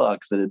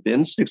catalogs that had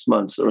been 6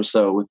 months or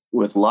so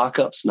with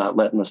lockups not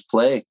letting us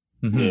play.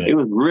 Mhm. It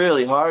was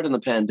really hard in the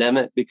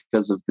pandemic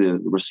because of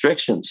the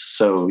restrictions.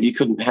 So you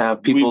couldn't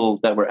have people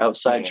that were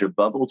outside your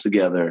bubble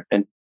together,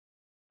 and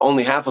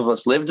only half of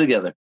us lived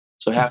together.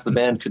 So half the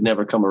band could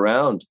never come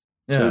around.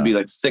 So it would be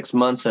like 6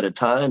 months at a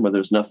time where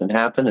there's nothing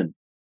happening.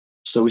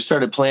 So we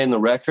started playing the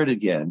record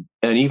again,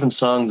 and even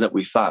songs that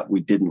we thought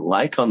we didn't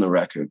like on the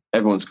record,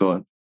 everyone's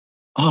going,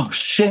 "Oh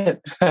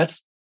shit,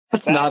 that's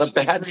not a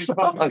bad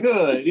song."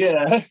 Good,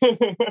 yeah.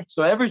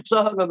 So every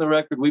song on the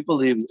record we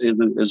believe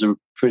is a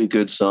pretty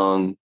good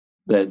song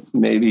that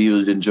maybe you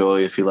would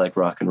enjoy if you like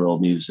rock and roll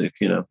music,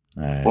 you know.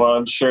 Well,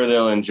 I'm sure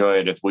they'll enjoy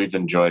it if we've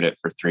enjoyed it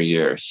for 3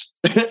 years.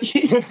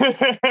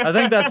 I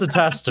think that's a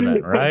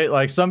testament, right?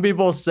 Like some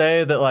people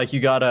say that like you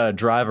gotta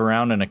drive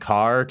around in a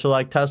car to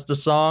like test a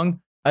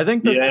song. I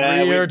think the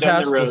 3-year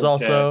test is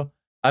also test.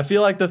 I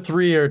feel like the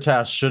 3-year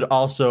test should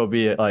also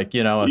be like,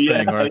 you know, a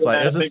thing where it's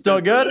like, is it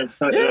still good? It's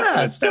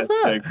still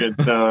good. A good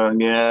song,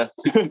 yeah.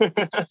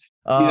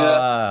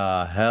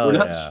 Hell We're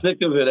not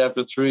sick of it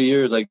after 3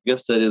 years. I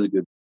guess that is a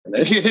good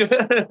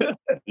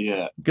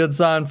yeah. Good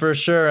sign for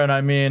sure. And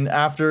I mean,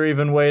 after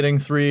even waiting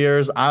 3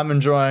 years, I'm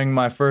enjoying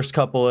my first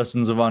couple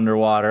listens of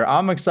Underwater.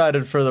 I'm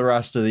excited for the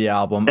rest of the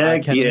album. I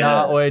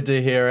cannot wait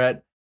to hear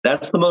it.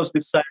 That's the most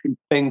exciting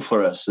thing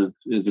for us. Is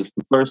it's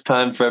the first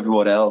time for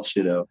everyone else,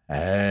 you know.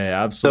 Hey,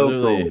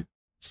 absolutely. So cool.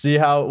 See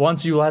how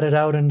once you let it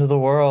out into the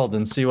world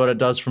and see what it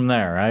does from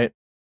there, right?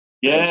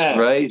 Yeah, that's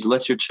right.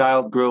 Let your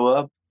child grow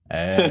up.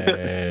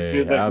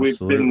 Hey, like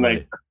absolutely. We've been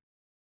like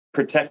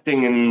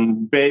protecting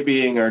and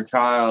babying our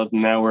child,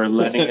 and now we're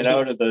letting it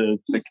out of the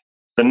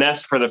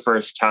nest for the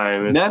first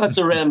time. Now it's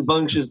a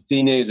rambunctious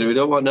teenager. We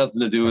don't want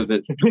nothing to do with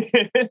it.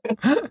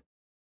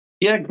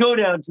 Yeah, go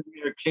down to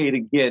the arcade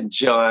again,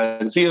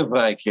 John. See if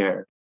I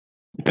care.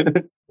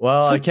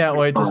 Well, I can't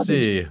wait to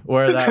see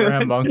where that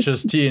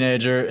rambunctious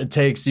teenager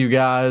takes you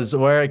guys,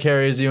 where it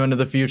carries you into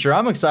the future.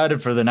 I'm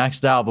excited for the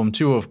next album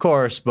too, of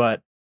course,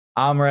 but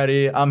I'm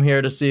ready. I'm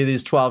here to see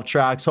these 12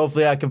 tracks.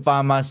 Hopefully I can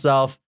find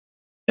myself.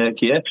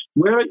 Heck yeah.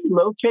 Where are you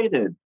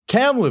located?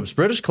 Kamloops,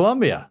 British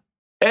Columbia.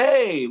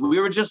 Hey, we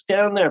were just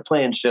down there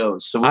playing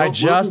shows. So I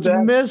just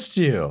missed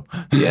you.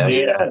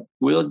 Yeah.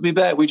 We'll be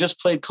back. We just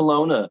played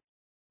Kelowna.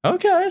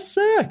 Okay,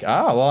 sick.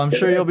 Well, I'm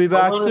sure you'll be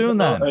back soon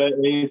then.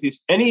 Any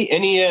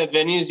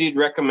venues you'd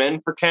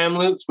recommend for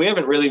Kamloops? We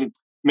haven't really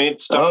made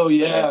stuff. Oh,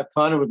 yeah.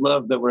 Connor would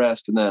love that we're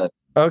asking that.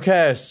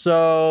 Okay,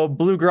 so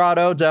Blue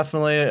Grotto,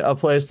 definitely a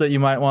place that you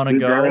might want to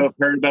go. I've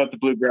heard about the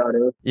Blue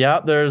Grotto. Yeah,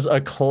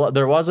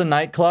 there was a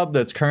nightclub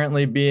that's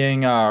currently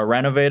being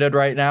renovated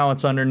right now.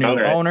 It's under new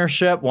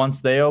ownership.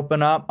 Once they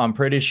open up, I'm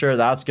pretty sure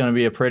that's going to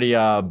be a pretty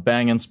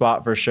banging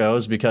spot for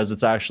shows because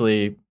it's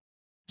actually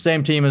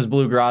same team as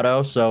Blue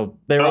Grotto. So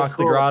they rock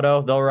the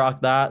Grotto, they'll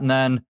rock that. And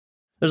then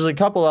there's a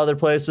couple other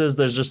places.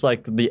 There's just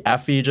like the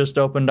Effie just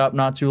opened up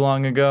not too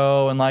long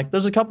ago. And like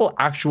there's a couple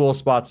actual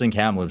spots in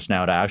Kamloops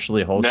now to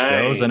actually host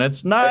shows. And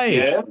it's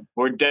nice. Yeah.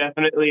 We're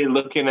definitely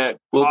looking at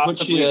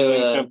possibly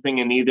doing something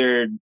in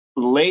either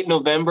late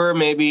November,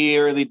 maybe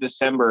early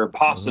December,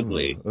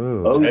 possibly.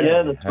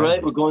 Yeah, that's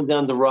right. We're going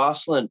down to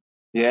Rossland.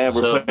 Yeah,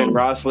 we're playing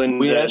Rossland.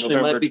 We actually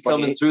might be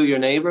coming through your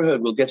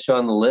neighborhood. We'll get you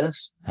on the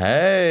list.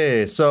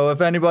 Hey, so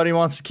if anybody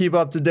wants to keep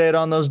up to date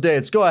on those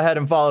dates, go ahead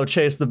and follow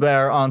Chase the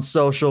Bear on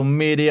social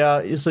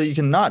media so you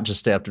can not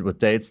just stay up to date with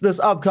dates. This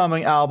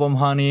upcoming album,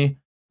 Honey,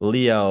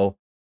 Leo,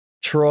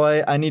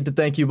 Troy, I need to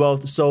thank you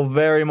both so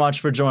very much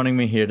for joining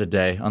me here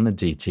today on the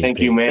DTP. Thank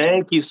you, man.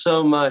 Thank you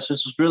so much.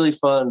 This was really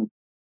fun.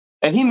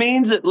 And he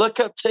means it. Look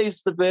up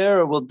Chase the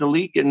Bear or we'll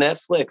delete your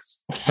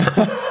Netflix.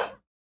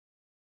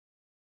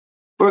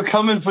 We're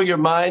coming for your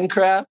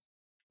Minecraft.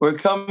 We're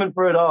coming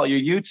for it all. Your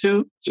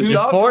YouTube. Your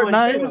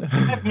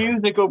Fortnite.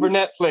 Music over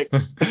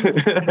Netflix.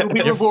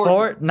 Your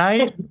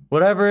Fortnite.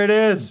 Whatever it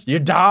is. Your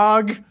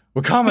dog.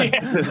 We're coming.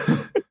 Yeah.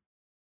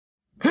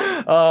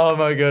 Oh,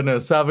 my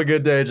goodness. Have a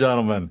good day,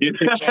 gentlemen.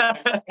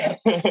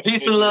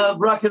 Peace and love.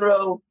 Rock and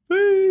roll.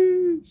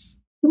 Peace.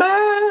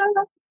 Bye.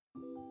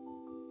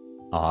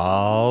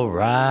 All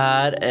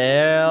right,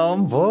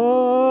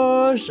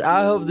 Ambush.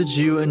 I hope that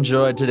you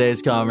enjoyed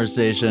today's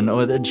conversation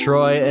with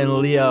Troy and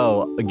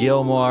Leo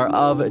Gilmore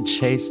of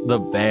Chase the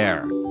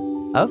Bear.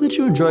 I hope that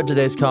you enjoyed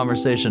today's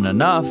conversation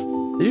enough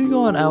that you're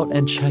going out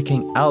and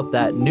checking out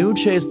that new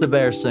Chase the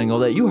Bear single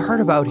that you heard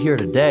about here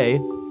today.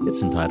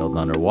 It's entitled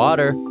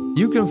Underwater.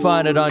 You can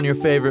find it on your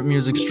favorite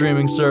music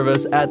streaming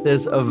service at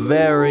this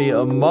very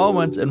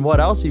moment. And what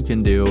else you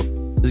can do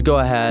is go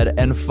ahead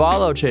and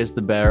follow Chase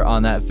the Bear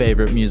on that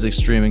favorite music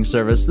streaming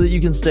service so that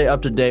you can stay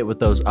up to date with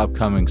those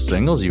upcoming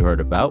singles you heard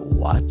about.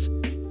 What?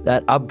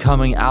 That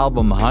upcoming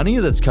album, Honey,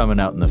 that's coming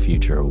out in the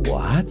future.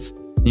 What?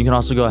 You can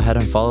also go ahead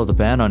and follow the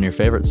band on your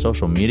favorite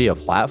social media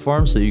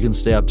platforms so you can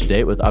stay up to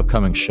date with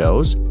upcoming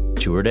shows,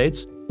 tour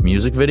dates,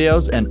 music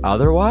videos, and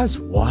otherwise.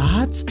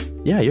 What?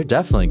 Yeah, you're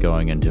definitely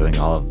going and doing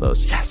all of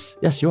those.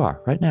 Yes, you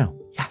are right now.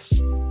 Yes.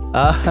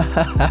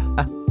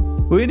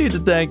 We need to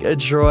thank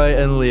Troy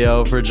and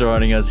Leo for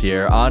joining us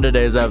here on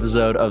today's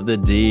episode of the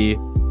DTP.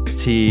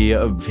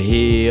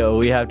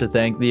 We have to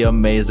thank the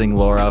amazing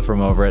Laura from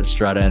over at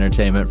Strata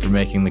Entertainment for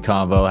making the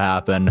convo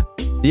happen.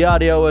 The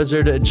audio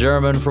wizard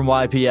German from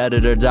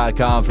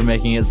ypeditor.com for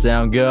making it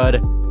sound good.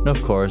 And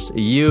of course,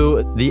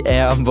 you, the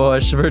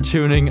Ambush, for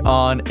tuning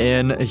on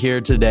in here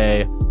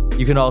today.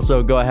 You can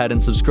also go ahead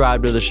and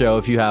subscribe to the show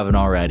if you haven't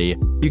already.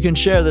 You can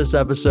share this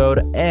episode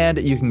and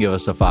you can give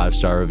us a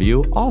 5-star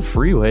review, all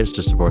free ways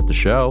to support the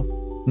show.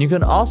 And you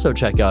can also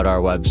check out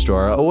our web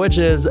store, which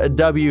is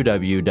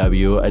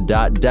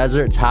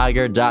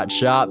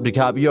www.deserttiger.shop to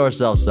copy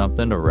yourself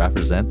something to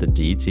represent the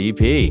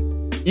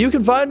DTP. You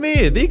can find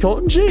me, the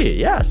Colton G,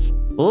 yes,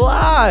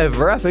 live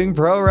reffing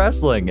pro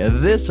wrestling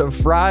this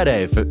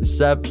Friday,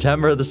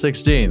 September the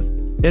 16th.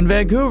 In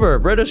Vancouver,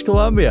 British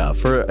Columbia,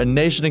 for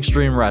Nation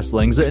Extreme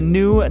Wrestling's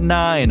new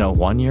 9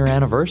 one-year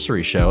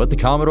anniversary show at the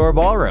Commodore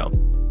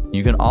Ballroom.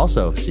 You can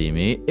also see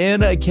me in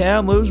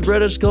Kamloops,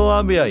 British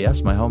Columbia.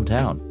 Yes, my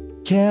hometown.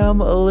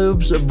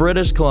 Kamloops,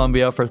 British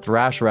Columbia for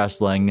Thrash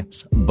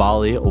Wrestling's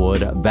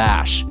Bollywood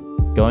Bash.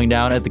 Going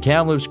down at the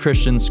Kamloops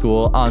Christian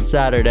School on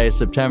Saturday,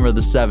 September the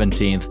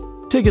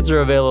 17th. Tickets are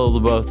available to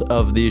both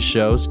of these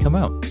shows. Come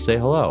out, say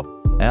hello,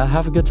 and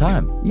have a good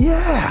time.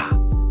 Yeah!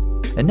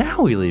 And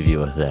now we leave you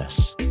with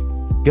this.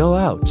 Go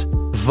out,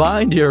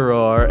 find your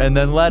roar, and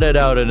then let it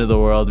out into the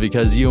world,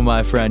 because you,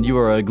 my friend, you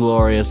are a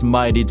glorious,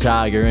 mighty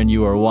tiger, and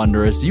you are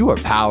wondrous, you are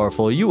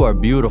powerful, you are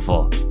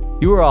beautiful.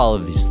 You are all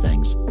of these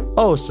things.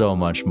 Oh, so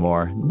much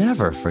more.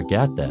 Never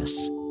forget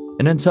this.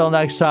 And until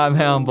next time,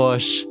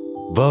 Ambush,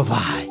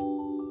 bye-bye.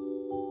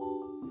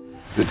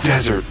 The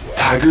Desert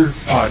Tiger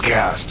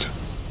Podcast.